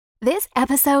This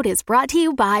episode is brought to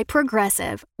you by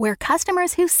Progressive, where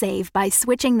customers who save by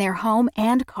switching their home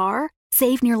and car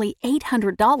save nearly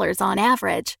 $800 on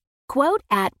average. Quote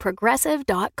at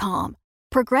Progressive.com.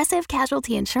 Progressive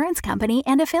Casualty Insurance Company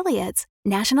and Affiliates.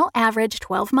 National average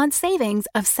 12-month savings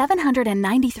of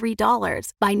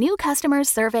 $793 by new customers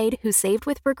surveyed who saved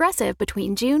with Progressive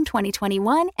between June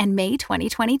 2021 and May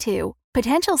 2022.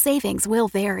 Potential savings will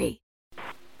vary.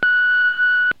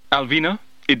 Alvina,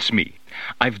 it's me.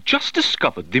 I've just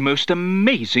discovered the most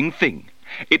amazing thing.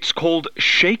 It's called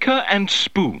Shaker and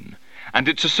Spoon, and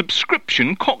it's a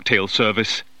subscription cocktail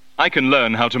service. I can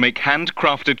learn how to make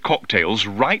handcrafted cocktails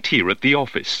right here at the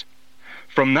office.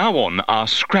 From now on, our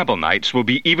Scrabble nights will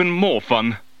be even more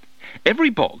fun. Every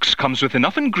box comes with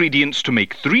enough ingredients to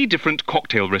make 3 different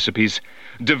cocktail recipes,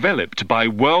 developed by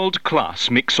world-class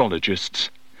mixologists.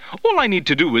 All I need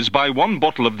to do is buy 1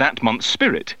 bottle of that month's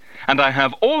spirit, and I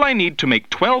have all I need to make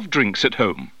 12 drinks at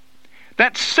home.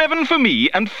 That's 7 for me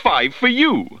and 5 for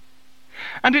you.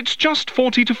 And it's just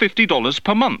 $40 to $50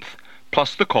 per month,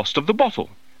 plus the cost of the bottle.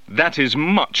 That is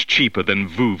much cheaper than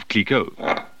Veuve Clicquot.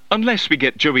 Unless we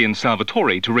get Joey and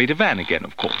Salvatore to raid a van again,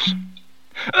 of course.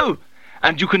 Oh,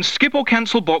 and you can skip or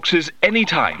cancel boxes any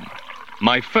time.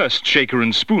 My first Shaker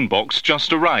and Spoon box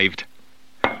just arrived.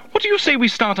 What do you say we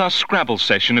start our Scrabble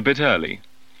session a bit early?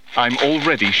 I'm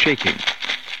already shaking.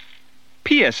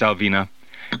 P.S. Alvina,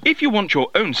 if you want your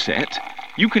own set,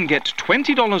 you can get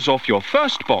 $20 off your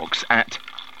first box at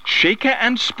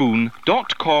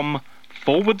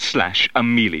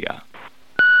shakerandSpoon.com/Amelia.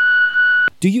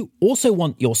 Do you also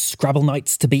want your Scrabble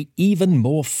nights to be even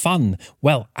more fun?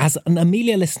 Well, as an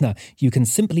Amelia listener, you can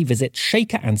simply visit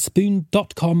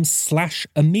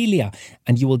shakerandSpoon.com/Amelia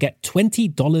and you will get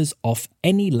 $20 off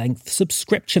any length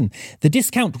subscription. The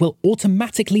discount will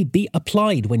automatically be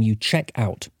applied when you check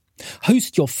out.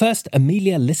 Host your first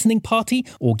Amelia listening party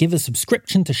or give a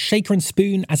subscription to Shaker and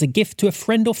Spoon as a gift to a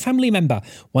friend or family member.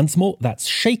 Once more, that's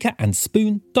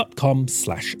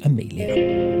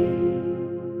shakerandSpoon.com/Amelia.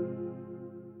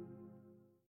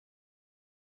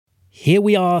 Here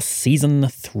we are, Season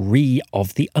 3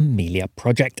 of the Amelia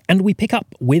Project, and we pick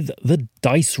up with the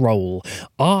dice roll.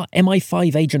 Are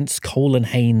MI5 agents Cole and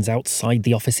Haynes outside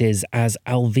the offices as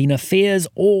Alvina fears,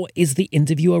 or is the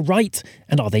interviewer right,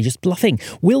 and are they just bluffing?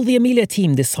 Will the Amelia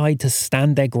team decide to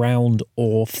stand their ground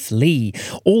or flee?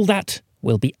 All that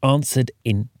will be answered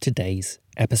in today's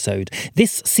episode.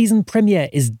 This season premiere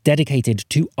is dedicated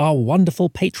to our wonderful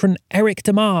patron Eric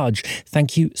DeMarge.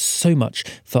 Thank you so much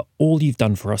for all you've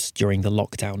done for us during the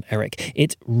lockdown, Eric.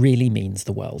 It really means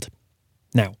the world.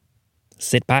 Now,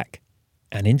 sit back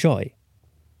and enjoy.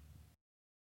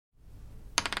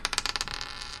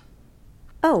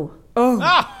 Oh.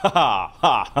 Ah, ha, ha,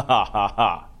 ha, ha, ha,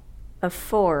 ha. A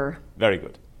 4. Very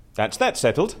good. That's that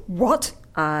settled. What?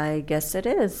 I guess it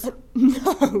is.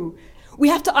 No. We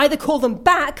have to either call them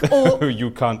back or...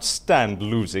 You can't stand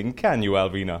losing, can you,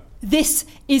 Alvina? This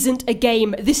isn't a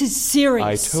game. This is serious.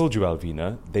 I told you,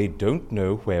 Alvina, they don't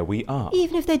know where we are.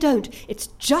 Even if they don't, it's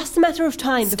just a matter of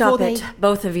time Stop before it,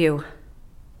 both of you.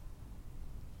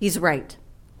 He's right.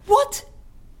 What?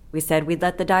 We said we'd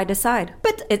let the die decide.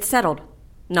 But... It's settled.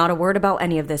 Not a word about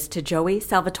any of this to Joey,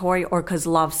 Salvatore, or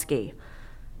Kozlovsky.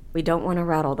 We don't want to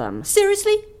rattle them.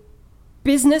 Seriously?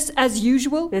 Business as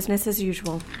usual? Business as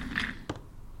usual.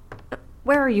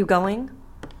 Where are you going?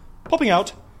 Popping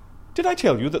out. Did I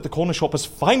tell you that the corner shop has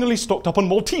finally stocked up on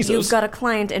Maltesers? You've got a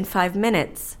client in 5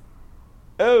 minutes.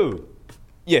 Oh,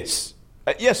 yes.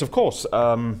 Yes, of course.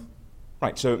 Right,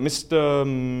 so Mr.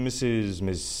 Mrs.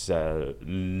 Miss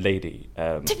Lady.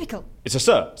 Typical. It's a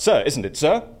sir. Sir, isn't it,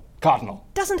 sir? Cardinal.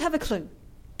 Doesn't have a clue.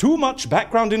 Too much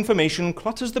background information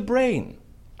clutters the brain.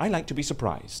 I like to be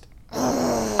surprised.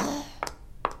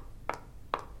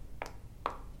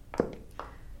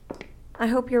 I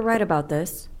hope you're right about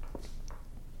this.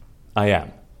 I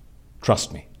am.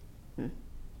 Trust me.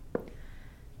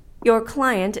 Your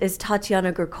client is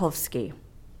Tatiana Gurkovsky.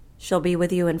 She'll be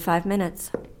with you in 5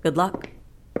 minutes. Good luck.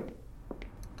 Boom,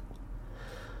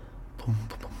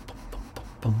 boom, boom, boom, boom,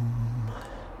 boom.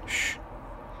 Shh.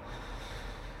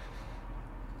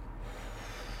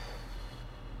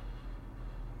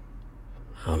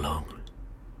 How long?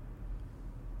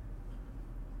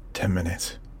 10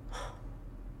 minutes.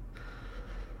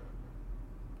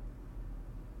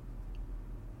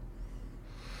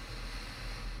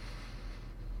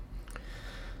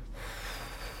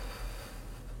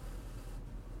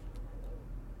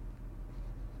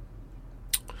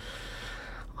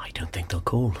 I don't think they'll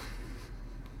call.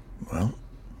 Well,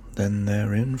 then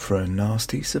they're in for a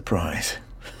nasty surprise.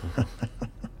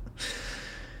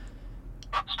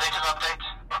 Status update.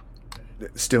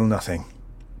 Still nothing.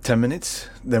 10 minutes,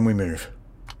 then we move.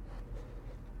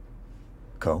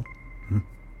 Cole?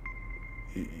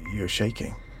 You're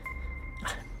shaking.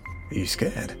 Are you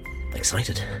scared?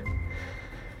 Excited.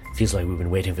 Feels like we've been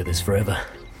waiting for this forever.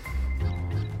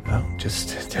 Well,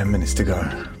 just 10 minutes to go.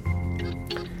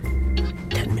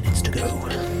 10 minutes to go.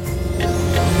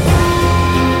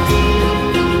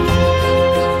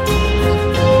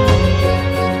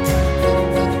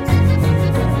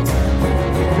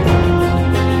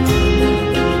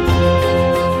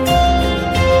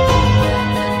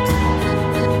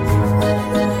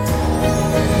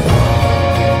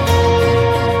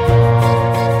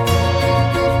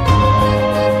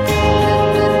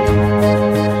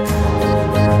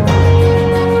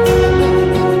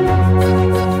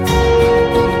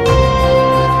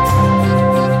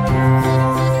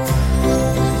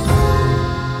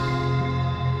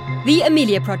 The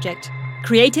Amelia Project,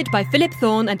 created by Philip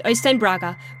Thorne and Øystein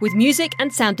Braga, with music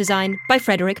and sound design by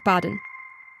Frederick Barden.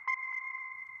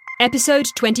 Episode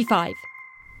 25.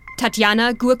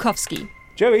 Tatiana Gurkovsky.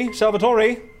 Joey,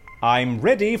 Salvatore, I'm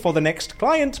ready for the next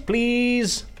client,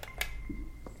 please.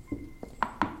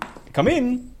 Come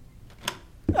in.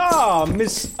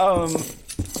 Miss,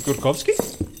 Gurkovsky?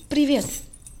 Привет.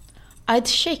 I'd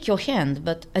shake your hand,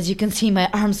 but as you can see, my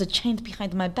arms are chained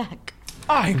behind my back.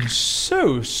 I'm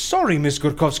so sorry, Miss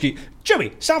Gurkovsky.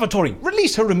 Joey, Salvatore,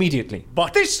 release her immediately.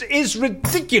 But this is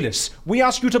ridiculous. We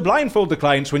ask you to blindfold the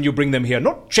clients when you bring them here,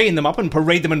 not chain them up and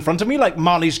parade them in front of me like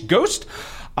Marley's ghost.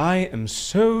 I am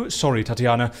so sorry,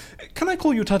 Tatiana. Can I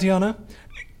call you Tatiana?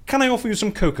 Can I offer you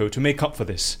some cocoa to make up for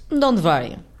this? Don't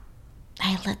worry.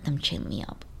 I let them chain me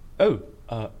up. Oh,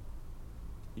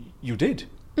 you did?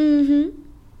 Mm-hmm.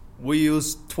 We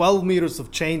used 12 meters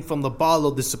of chain from the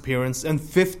Barlow disappearance and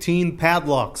 15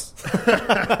 padlocks.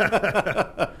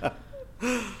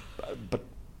 But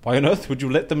why on earth would you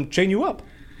let them chain you up?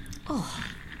 Oh,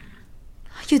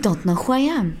 you don't know who I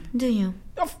am, do you?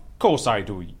 Of course I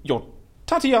do. You're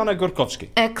Tatiana Gurkovsky.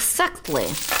 Exactly.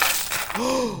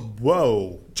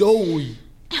 Whoa, Joey.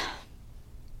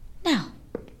 Now,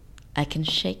 I can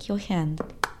shake your hand.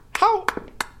 How?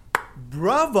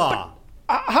 Brava.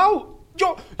 How?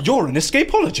 You're an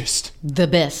escapologist. The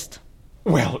best.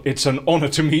 Well, it's an honor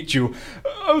to meet you.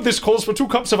 Oh, this calls for 2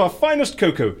 cups of our finest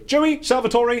cocoa. Joey,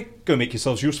 Salvatore, go make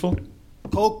yourselves useful.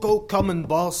 Cocoa coming,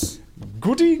 boss.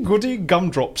 Goody, goody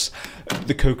gumdrops.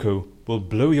 The cocoa will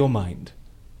blow your mind.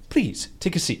 Please,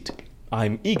 take a seat.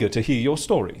 I'm eager to hear your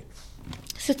story.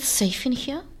 Is it safe in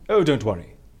here? Oh, don't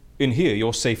worry. In here,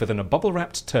 you're safer than a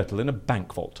bubble-wrapped turtle in a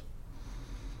bank vault.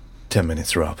 10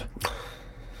 minutes are up.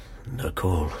 No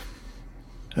call.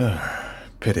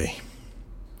 Pity.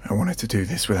 I wanted to do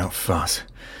this without fuss.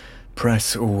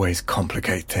 Press always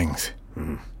complicate things.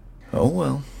 Oh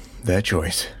well, their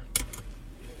choice.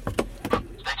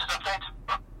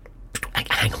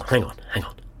 Hang on.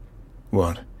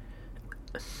 What?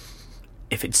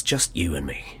 If it's just you and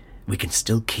me, we can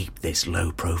still keep this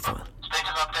low profile. Status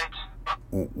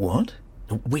update. What?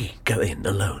 We go in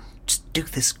alone. Just do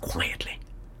this quietly.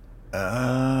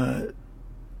 But...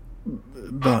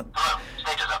 Hello,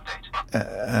 status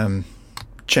update.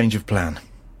 Change of plan.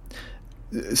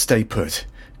 Stay put.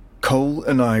 Cole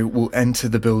and I will enter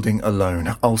the building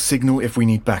alone. I'll signal if we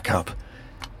need backup.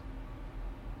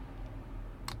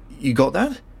 You got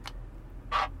that?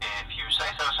 If you say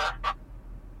so, sir.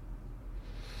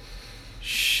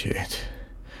 Shit.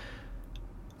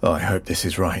 Oh, I hope this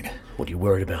is right. What are you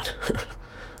worried about?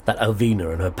 That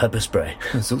Alvina and her pepper spray.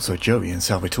 There's also Joey and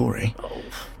Salvatore. Oh,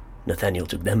 Nathaniel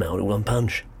took them out in one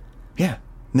punch. Yeah,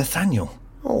 Nathaniel.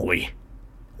 Oi.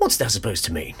 What's that supposed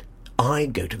to mean? I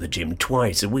go to the gym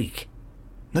twice a week.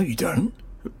 No, you don't.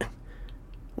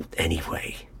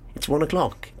 Anyway, it's 1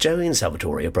 o'clock. Joey and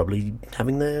Salvatore are probably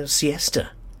having their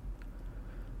siesta.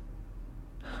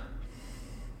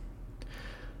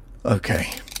 Okay.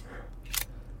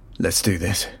 Let's do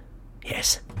this.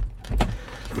 Yes.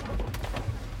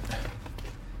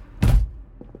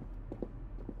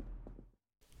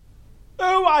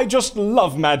 Oh, I just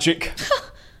love magic.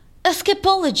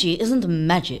 Escapology isn't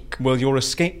magic. Well, your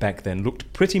escape back then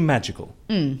looked pretty magical.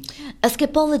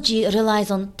 Escapology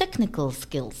relies on technical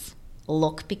skills.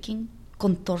 Lockpicking,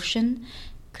 contortion,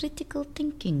 critical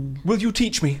thinking. Will you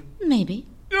teach me? Maybe.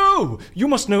 Oh, you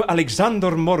must know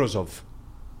Alexander Morozov.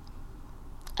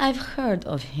 I've heard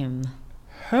of him.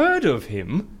 Heard of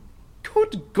him?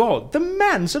 Good God, the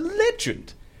man's a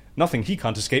legend. Nothing he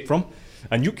can't escape from.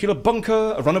 A nuclear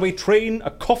bunker, a runaway train, a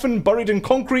coffin buried in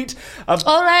concrete,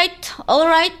 All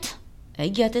right. I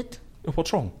get it.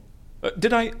 What's wrong?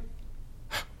 Did I...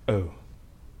 Oh,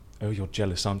 you're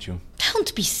jealous, aren't you?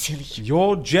 Don't be silly.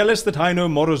 You're jealous that I know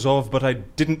Morozov, but I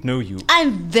didn't know you.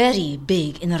 I'm very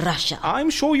big in Russia. I'm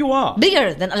sure you are.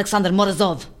 Bigger than Alexander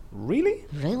Morozov. Really?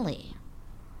 Really?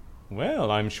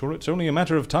 Well, I'm sure it's only a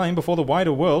matter of time before the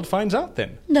wider world finds out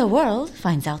then. The world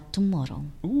finds out tomorrow.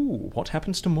 Ooh, what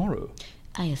happens tomorrow?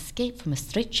 I escape from a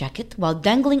straitjacket while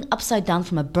dangling upside down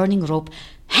from a burning rope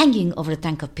hanging over a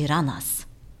tank of piranhas.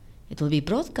 It will be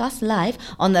broadcast live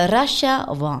on Russia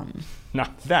 1. Now,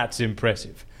 that's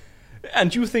impressive.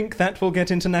 And you think that will get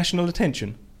international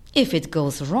attention? If it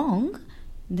goes wrong,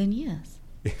 then yes.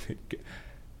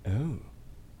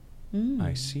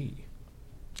 I see.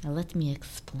 Let me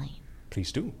explain.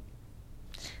 Please do.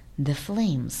 The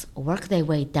flames work their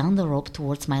way down the rope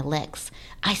towards my legs.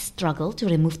 I struggle to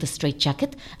remove the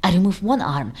straitjacket. I remove one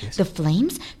arm. Yes. The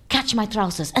flames catch my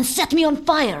trousers and set me on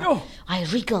fire. Oh. I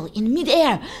wriggle in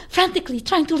midair, frantically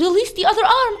trying to release the other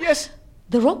arm. Yes.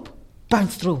 The rope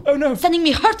burns through. Oh, no. Sending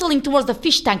me hurtling towards the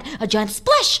fish tank. A giant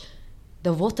splash.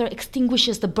 The water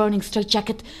extinguishes the burning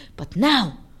straitjacket, but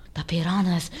now the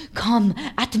piranhas come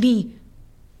at me.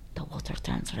 The water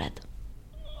turns red.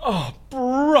 Oh,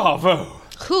 bravo!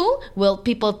 Who will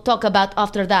people talk about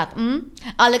after that?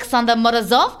 Alexander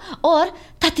Morozov or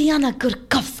Tatiana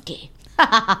Gurkovsky?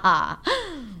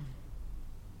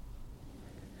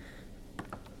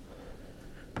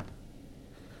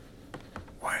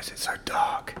 Why is it so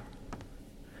dark?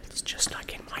 It's just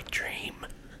like in my dream.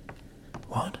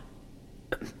 What?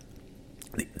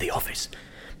 The office.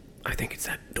 I think it's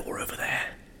that door over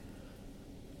there.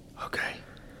 Okay.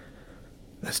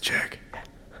 Let's check.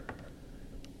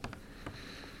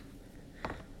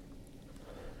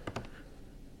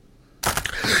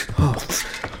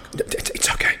 It's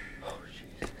okay.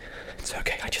 It's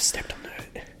okay. I just stepped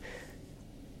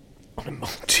on a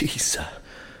Malteser.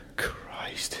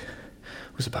 Christ.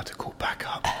 I was about to call back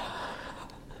up.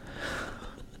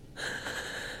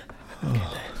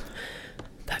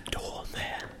 That door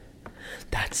there.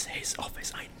 That's his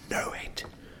office. I know it.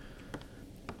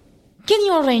 Can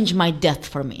you arrange my death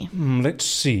for me? Let's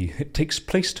see. It takes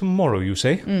place tomorrow, you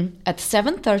say? At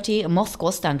 7:30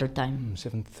 Moscow Standard Time.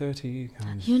 7:30.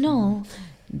 You know,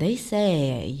 they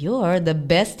say you're the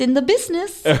best in the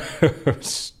business.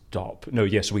 Stop. No,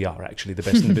 yes, we are actually the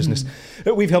best in the business.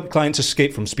 We've helped clients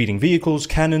escape from speeding vehicles,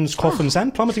 cannons, coffins,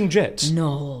 and plummeting jets.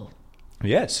 No.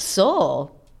 Yes.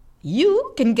 So,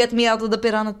 you can get me out of the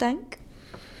piranha tank?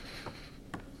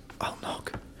 I'll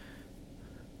knock.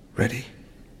 Ready?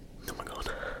 Oh my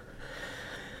God.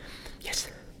 Yes.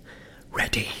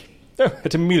 Ready. Oh,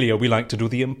 at Amelia, we like to do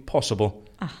the impossible.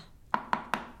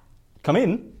 Come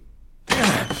in.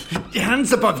 Your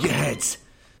hands above your heads.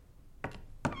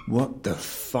 What the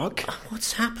fuck?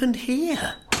 What's happened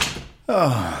here?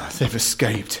 Oh, they've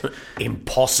escaped.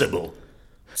 Impossible.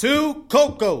 2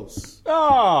 Cocos.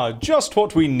 Just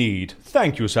what we need.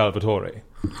 Thank you, Salvatore.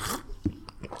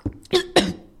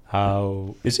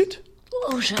 How is it?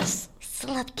 Ужас,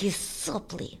 сладкий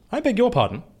сопли. I beg your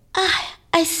pardon?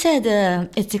 I said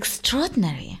it's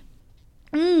extraordinary.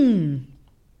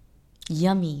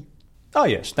 Yummy.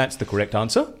 Yes, that's the correct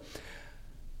answer.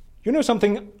 You know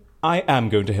something? I am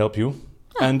going to help you.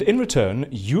 And in return,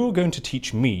 you're going to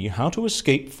teach me how to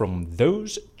escape from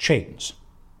those chains.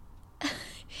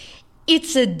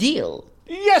 It's a deal.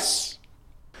 Yes!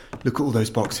 Look at all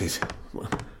those boxes.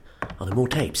 Are there more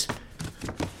tapes?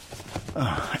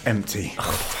 Empty.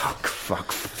 Oh,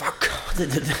 fuck.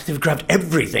 They've grabbed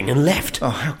everything and left. Oh,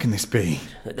 how can this be?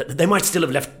 They might still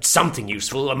have left something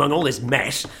useful among all this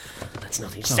mess. That's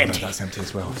nothing. It's empty. No, that's empty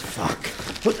as well. Fuck.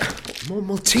 What? More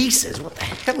Maltesers? What the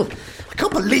hell? I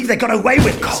can't believe they got away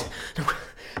with this.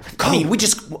 Cole. I mean, we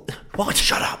just... What?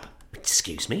 Shut up.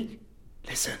 Excuse me?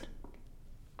 Listen.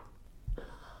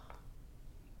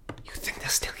 You think they're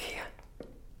still here?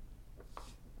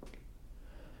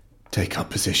 Take up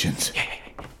positions. Yeah.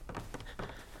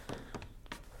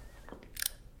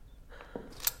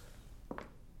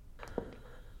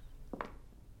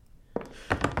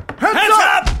 Hands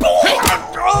up!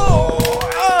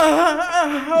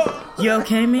 You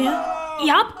okay, Mia?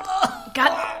 Yup.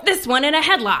 Got this one in a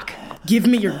headlock. Give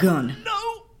me your gun.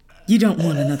 No. You don't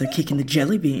want another kick in the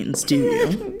jelly beans, do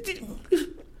you?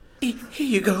 Here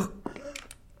you go.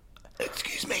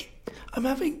 Excuse me. I'm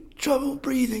having trouble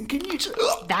breathing. Can you...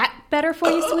 That better for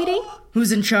you, sweetie?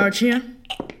 Who's in charge here?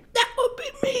 That would be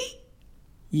me.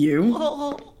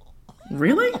 You?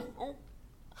 Really?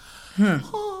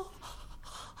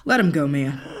 Let him go,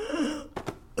 Mia.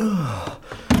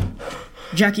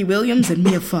 Jackie Williams and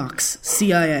Mia Fox,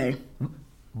 CIA.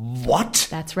 What?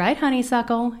 That's right,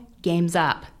 honeysuckle. Game's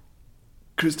up.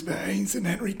 Christopher Haynes and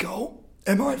Henry Cole,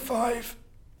 MI5.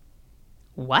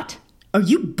 What? Are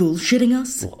you bullshitting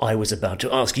us? Well, I was about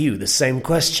to ask you the same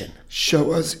question.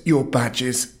 Show us your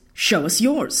badges. Show us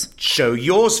yours. Show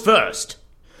yours first.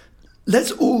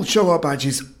 Let's all show our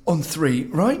badges on 3,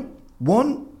 right?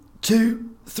 1, 2,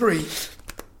 3.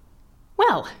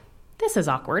 Well, this is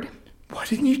awkward. Why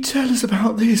didn't you tell us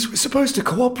about this? We're supposed to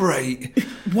cooperate.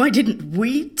 Why didn't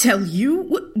we tell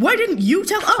you? Why didn't you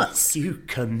tell us? You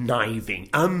conniving,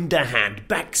 underhand,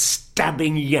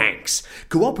 backstabbing Yanks.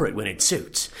 Cooperate when it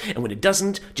suits, and when it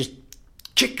doesn't, just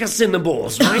kick us in the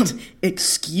balls, right?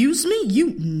 Excuse me?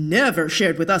 You never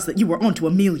shared with us that you were onto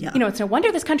Amelia. You know, it's no wonder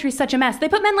this country's such a mess. They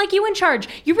put men like you in charge.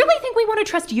 You really think we want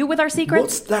to trust you with our secrets?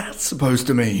 What's that supposed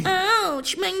to mean?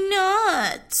 Ouch, my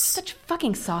nuts. Such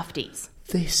fucking softies.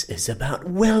 This is about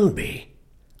Welby.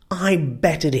 I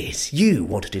bet it is. You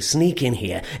wanted to sneak in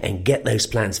here and get those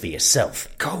plans for yourself.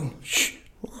 Cole, shh.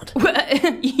 What?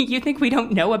 You think we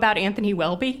don't know about Anthony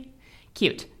Welby?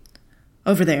 Cute.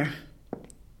 Over there.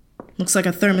 Looks like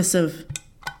a thermos of...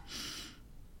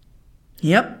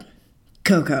 Yep,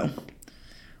 cocoa.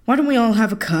 Why don't we all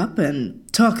have a cup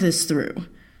and talk this through?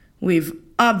 We've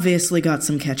obviously got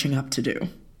some catching up to do.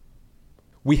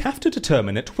 We have to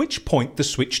determine at which point the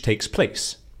switch takes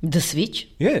place. The switch?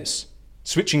 Yes.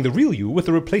 Switching the real you with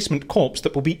the replacement corpse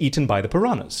that will be eaten by the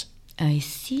piranhas. I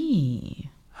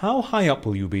see. How high up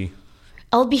will you be?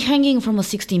 I'll be hanging from a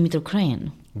 60-meter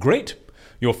crane. Great.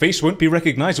 Your face won't be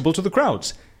recognizable to the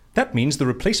crowds. That means the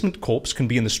replacement corpse can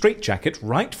be in the straitjacket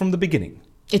right from the beginning.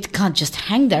 It can't just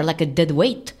hang there like a dead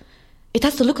weight. It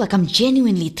has to look like I'm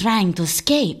genuinely trying to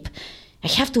escape. I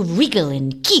have to wriggle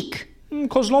and kick.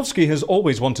 Kozlovsky has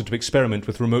always wanted to experiment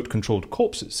with remote-controlled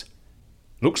corpses.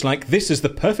 Looks like this is the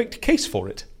perfect case for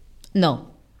it.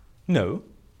 No. No?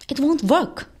 It won't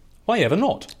work. Why ever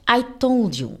not? I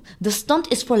told you, the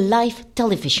stunt is for live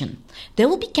television. There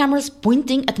will be cameras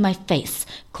pointing at my face,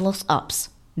 close-ups.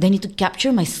 They need to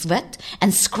capture my sweat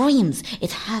and screams.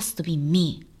 It has to be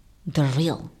me. The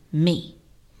real me.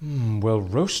 Well,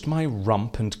 roast my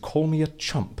rump and call me a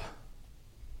chump.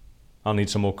 I'll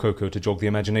need some more cocoa to jog the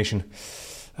imagination.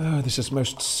 This is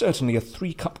most certainly a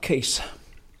 3-cup case.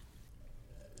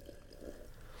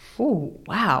 Oh,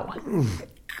 wow.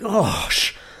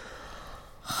 Gosh.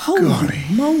 Holy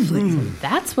moly.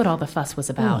 That's what all the fuss was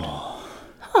about.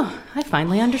 Huh, I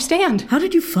finally understand. How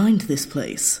did you find this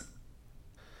place?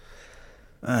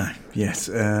 Yes.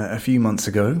 A few months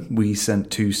ago, we sent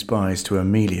 2 spies to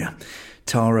Amelia,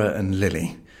 Tara and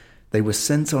Lily. They were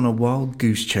sent on a wild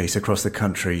goose chase across the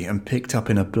country and picked up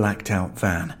in a blacked-out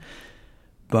van.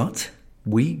 But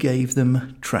we gave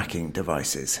them tracking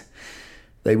devices.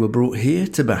 They were brought here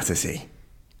to Battersea.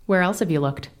 Where else have you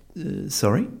looked?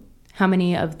 Sorry? How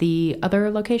many of the other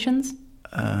locations?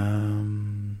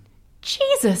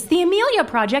 Jesus, the Amelia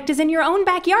Project is in your own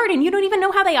backyard and you don't even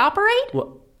know how they operate? What?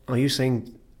 Are you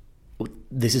saying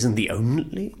this isn't the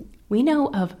only? We know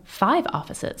of 5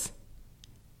 offices.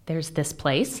 There's this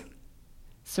place,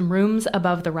 some rooms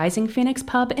above the Rising Phoenix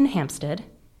pub in Hampstead,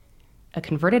 a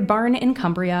converted barn in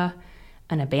Cumbria,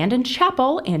 an abandoned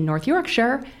chapel in North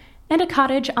Yorkshire, and a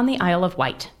cottage on the Isle of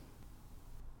Wight.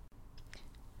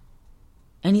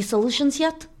 Any solutions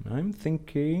yet? I'm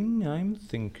thinking.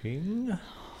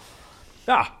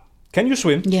 Can you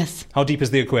swim? Yes. How deep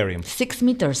is the aquarium? 6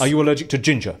 meters. Are you allergic to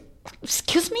ginger?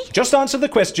 Excuse me? Just answer the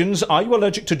questions. Are you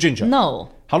allergic to ginger? No.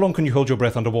 How long can you hold your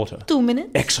breath underwater? 2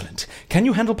 minutes. Excellent. Can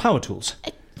you handle power tools?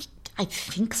 I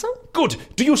think so. Good.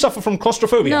 Do you suffer from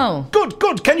claustrophobia? No.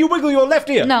 Good. Can you wiggle your left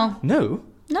ear? No. No?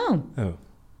 No. Oh.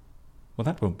 Well,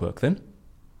 that won't work then.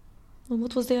 Well,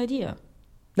 what was the idea?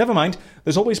 Never mind.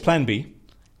 There's always plan B.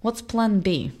 What's plan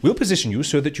B? We'll position you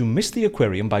so that you miss the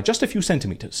aquarium by just a few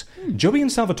centimetres. Joey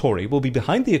and Salvatore will be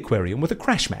behind the aquarium with a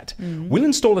crash mat. We'll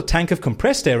install a tank of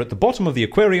compressed air at the bottom of the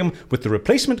aquarium with the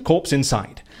replacement corpse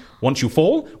inside. Once you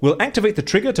fall, we'll activate the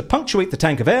trigger to punctuate the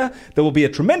tank of air. There will be a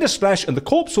tremendous splash and the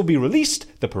corpse will be released.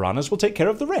 The piranhas will take care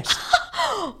of the rest.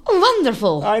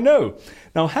 Wonderful! I know.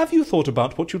 Now, have you thought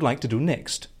about what you'd like to do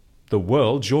next? The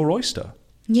world's your oyster.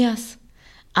 Yes.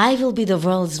 I will be the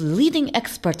world's leading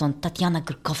expert on Tatiana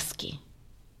Gurkovsky.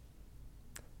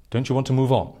 Don't you want to move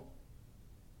on?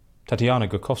 Tatiana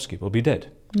Gurkovsky will be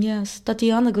dead. Yes,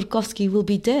 Tatiana Gurkovsky will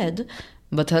be dead,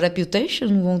 but her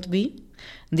reputation won't be.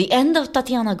 The end of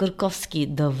Tatiana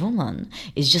Gurkovsky, the woman,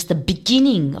 is just the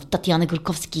beginning of Tatiana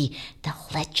Gurkovsky, the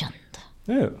legend.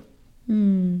 Oh.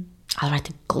 I'll write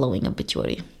a glowing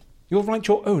obituary. You'll write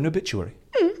your own obituary?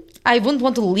 I wouldn't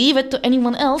want to leave it to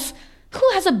anyone else. Who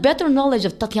has a better knowledge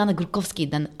of Tatiana Gurkovsky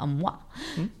than moi?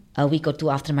 A week or 2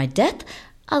 after my death,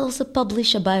 I'll also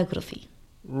publish a biography.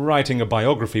 Writing a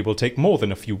biography will take more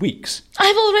than a few weeks.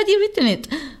 I've already written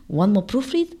it. 1 more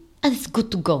proofread, and it's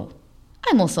good to go.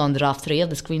 I'm also on draft 3 of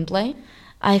the screenplay.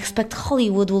 I expect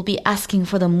Hollywood will be asking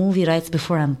for the movie rights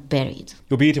before I'm buried.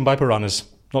 You'll be eaten by piranhas.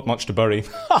 Not much to bury.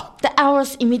 The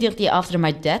hours immediately after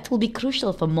my death will be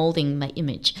crucial for molding my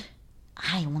image.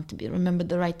 I want to be remembered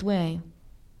the right way.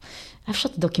 I've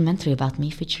shot a documentary about me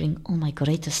featuring all my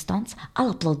greatest stunts.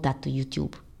 I'll upload that to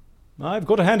YouTube. I've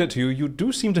got to hand it to you. You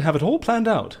do seem to have it all planned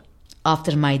out.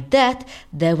 After my death,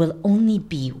 there will only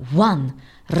be one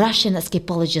Russian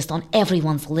escapologist on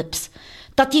everyone's lips.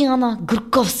 Tatiana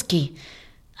Gurkovsky.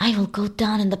 I will go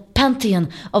down in the pantheon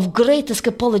of great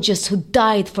escapologists who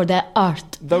died for their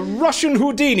art. The Russian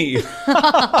Houdini!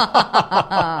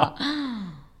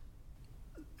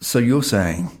 So you're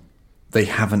saying they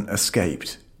haven't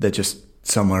escaped? They're just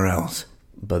somewhere else?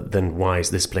 But then why is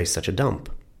this place such a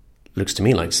dump? Looks to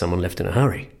me like someone left in a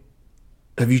hurry.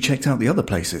 Have you checked out the other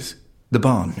places? The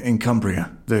barn in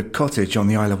Cumbria, the cottage on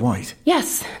the Isle of Wight?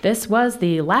 Yes, this was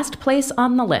the last place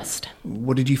on the list.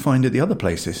 What did you find at the other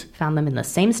places? Found them in the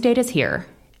same state as here.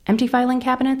 Empty filing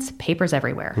cabinets, papers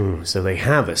everywhere. So they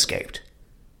have escaped.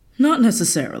 Not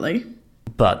necessarily.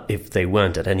 But if they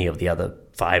weren't at any of the other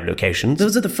 5 locations...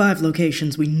 Those are the 5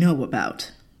 locations we know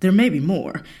about. There may be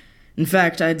more. In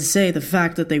fact, I'd say the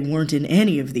fact that they weren't in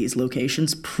any of these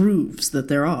locations proves that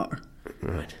there are.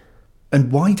 Right. And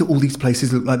why do all these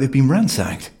places look like they've been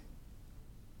ransacked?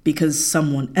 Because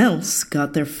someone else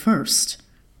got there first.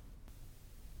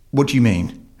 What do you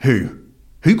mean? Who?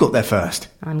 Who got there first?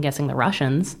 I'm guessing the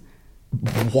Russians.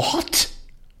 What?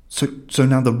 So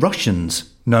now the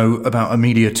Russians know about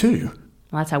Amelia too?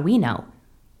 Well, that's how we know.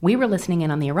 We were listening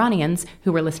in on the Iranians,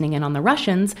 who were listening in on the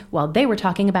Russians, while they were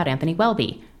talking about Anthony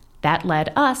Welby. That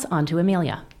led us onto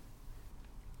Amelia.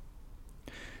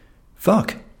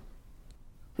 Fuck.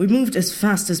 We moved as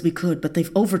fast as we could, but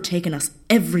they've overtaken us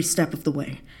every step of the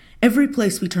way. Every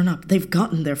place we turn up, they've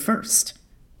gotten there first.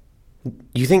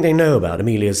 You think they know about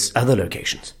Amelia's other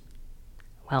locations?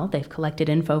 Well, they've collected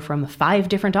info from 5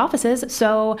 different offices,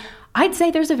 so I'd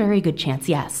say there's a very good chance,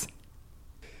 yes.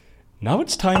 Now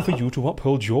it's time for you to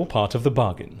uphold your part of the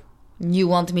bargain. You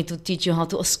want me to teach you how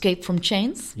to escape from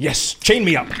chains? Yes, chain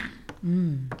me up.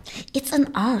 It's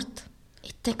an art.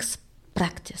 It takes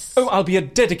practice. Oh, I'll be a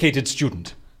dedicated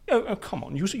student. Oh, come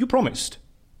on, you promised.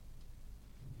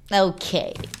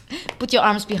 Okay. Put your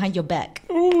arms behind your back.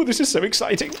 Oh, this is so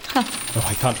exciting.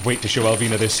 I can't wait to show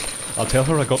Alvina this. I'll tell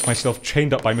her I got myself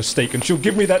chained up by mistake, and she'll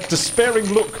give me that despairing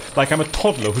look like I'm a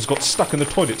toddler who's got stuck in the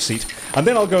toilet seat. And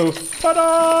then I'll go,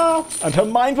 ta-da! And her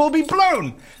mind will be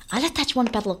blown. I'll attach one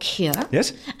padlock here.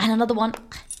 Yes? And another one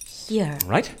here.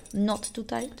 Right. Not too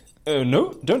tight.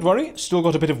 No, don't worry. Still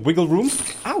got a bit of wiggle room.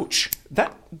 Ouch!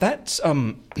 That's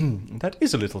that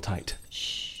is a little tight.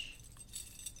 Shh.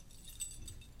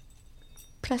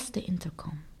 Press the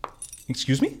intercom.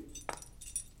 Excuse me?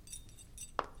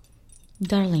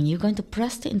 Darling, you're going to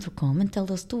press the intercom and tell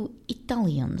those 2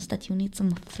 Italians that you need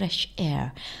some fresh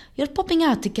air. You're popping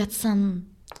out to get some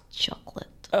chocolate.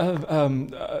 Do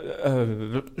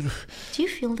you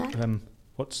feel that?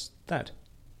 What's that?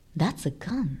 That's a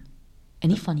gun.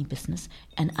 Any funny business,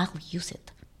 and I'll use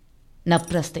it. Now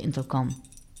press the intercom.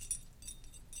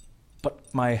 But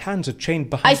my hands are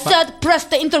chained behind I said press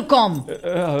the intercom!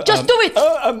 Just do it!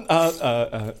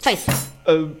 Face.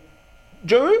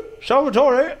 Joey?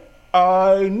 Salvatore?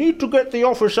 I need to get the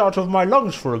office out of my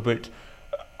lungs for a bit.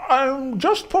 I'm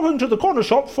just popping to the corner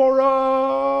shop for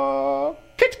a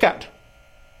Kit Kat.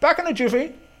 Back in a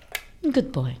jiffy.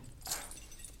 Good boy.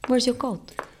 Where's your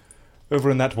coat? Over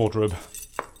in that wardrobe.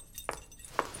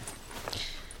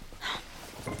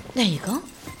 There you go.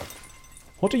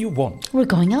 What do you want? We're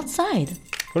going outside.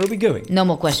 Where are we going? No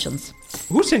more questions.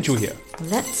 Who sent you here?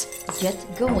 Let's get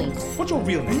going. What's your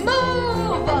real name?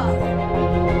 Move!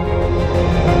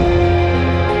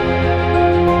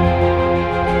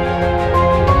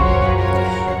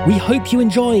 We hope you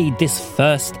enjoyed this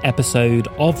first episode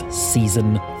of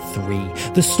Season 3.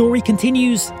 The story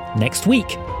continues next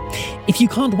week. If you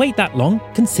can't wait that long,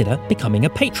 consider becoming a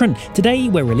patron. Today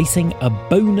we're releasing a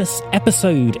bonus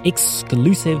episode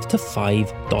exclusive to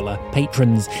 $5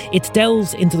 patrons. It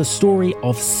delves into the story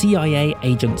of CIA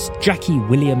agents Jackie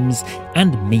Williams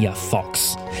and Mia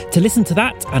Fox. To listen to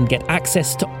that and get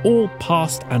access to all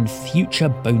past and future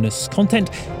bonus content,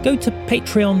 go to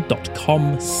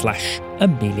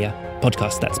patreon.com/Amelia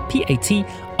Podcast. That's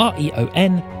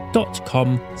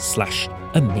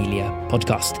patreon.com/Amelia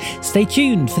Podcast. Stay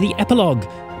tuned for the epilogue,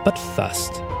 but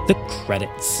first, the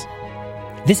credits.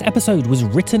 This episode was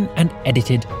written and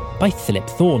edited by Philip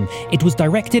Thorne. It was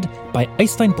directed by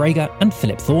Øystein Braga and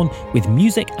Philip Thorne, with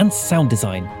music and sound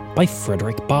design by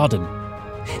Frederick Barden.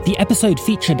 The episode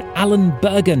featured Alan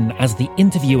Bergen as the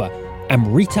interviewer,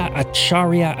 Amrita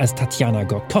Acharya as Tatiana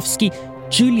Gurkovsky,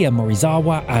 Julia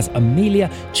Morizawa as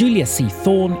Amelia, Julia C.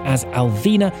 Thorne as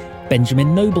Alvina,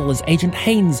 Benjamin Noble as Agent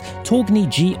Haynes, Torgny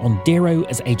G. Ondero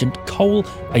as Agent Cole,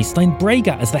 Eystein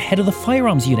Braga as the head of the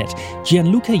firearms unit,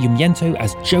 Gianluca Yumiento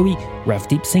as Joey,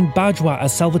 Ravdeep Singh Bajwa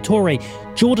as Salvatore,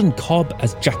 Jordan Cobb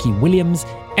as Jackie Williams,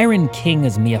 Erin King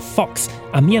as Mia Fox,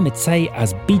 Amir Mitsei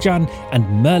as Bijan,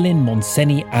 and Merlin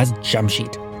Monseni as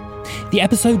Jamshid. The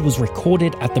episode was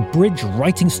recorded at the Bridge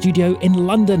Writing Studio in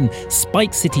London,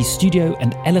 Spike City Studio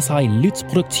and LSI Lutz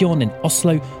Produktion in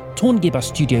Oslo, Torngeber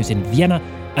Studios in Vienna,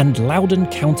 and Loudoun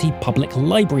County Public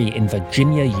Library in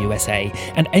Virginia, USA,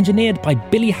 and engineered by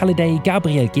Billy Halliday,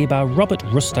 Gabriel Geber, Robert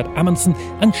Rustad Amundsen,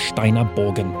 and Steiner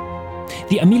Borgen.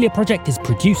 The Amelia Project is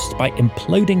produced by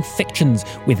Imploding Fictions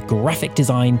with graphic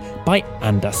design by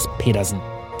Anders Pedersen.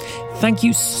 Thank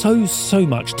you so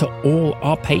much to all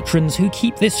our patrons who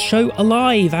keep this show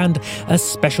alive, and a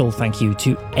special thank you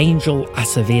to Angel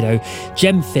Acevedo,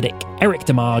 Jem Fiddick, Eric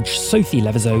DeMarge, Sophie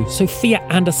Levizo, Sophia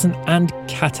Anderson, and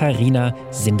Katarina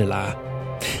Zindelar.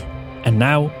 And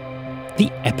now,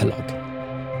 the epilogue.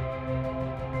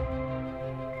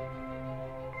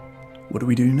 What do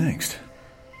we do next?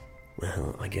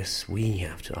 Well, I guess we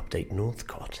have to update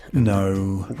Northcott.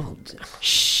 No. Well,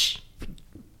 shh.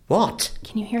 What?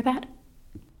 Can you hear that?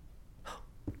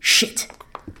 Shit.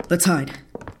 Let's hide.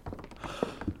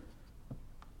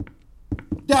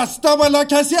 دستا بالا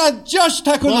کسی از جاش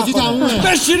تکون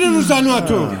نخوره بشینین رو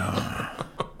زانواتون.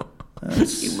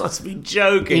 You must be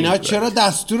joking. اینا چرا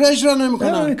دستور اجرا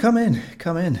نمیکنن؟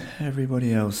 Come in.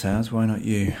 Everybody else has, why not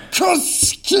you?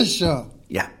 کسکشا.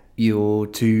 Yeah, you're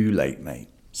too late, mate.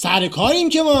 سر کاریم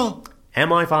که ما.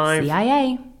 MI5.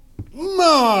 CIA.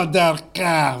 مادر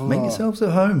قهوه. Make yourselves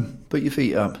at home. Put your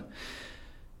feet up.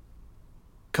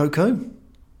 Coco?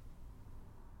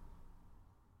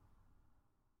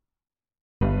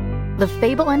 The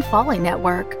Fable and Folly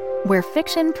Network, where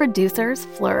fiction producers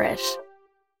flourish.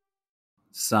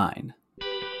 Sine.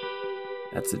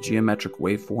 That's a geometric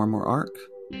waveform or arc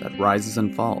that rises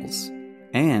and falls.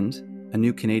 And a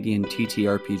new Canadian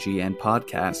TTRPG and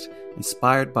podcast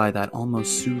inspired by that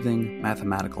almost soothing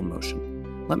mathematical motion.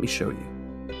 Let me show you.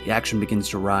 The action begins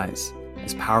to rise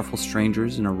as powerful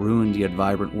strangers in a ruined yet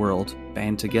vibrant world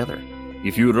band together.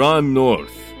 If you run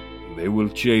north, they will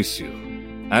chase you.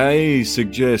 I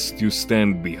suggest you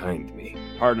stand behind me.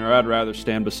 Partner, I'd rather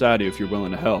stand beside you if you're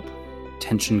willing to help.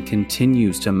 Tension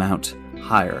continues to mount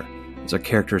higher as our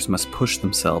characters must push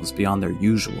themselves beyond their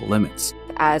usual limits.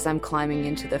 As I'm climbing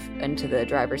into the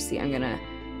driver's seat, I'm gonna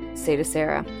say to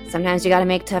Sarah, sometimes you gotta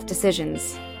make tough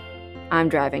decisions. I'm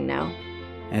driving now.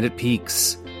 And it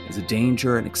peaks as the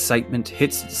danger and excitement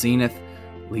hits its zenith,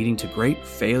 leading to great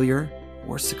failure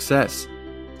or success.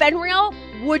 Fenrir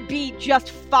would be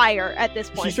just fire at this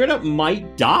point. She straight up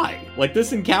might die. Like,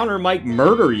 this encounter might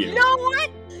murder you. You know what?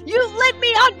 You lit me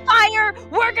on fire!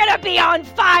 We're gonna be on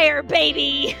fire,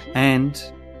 baby! And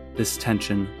this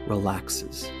tension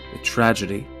relaxes with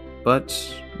tragedy, but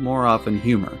more often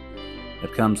humor,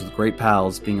 that comes with great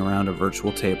pals being around a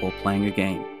virtual table playing a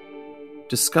game.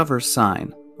 Discover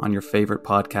Sine on your favorite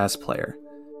podcast player.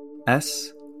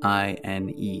 SINE.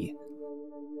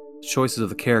 The choices of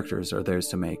the characters are theirs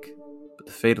to make, but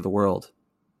the fate of the world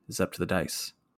is up to the dice.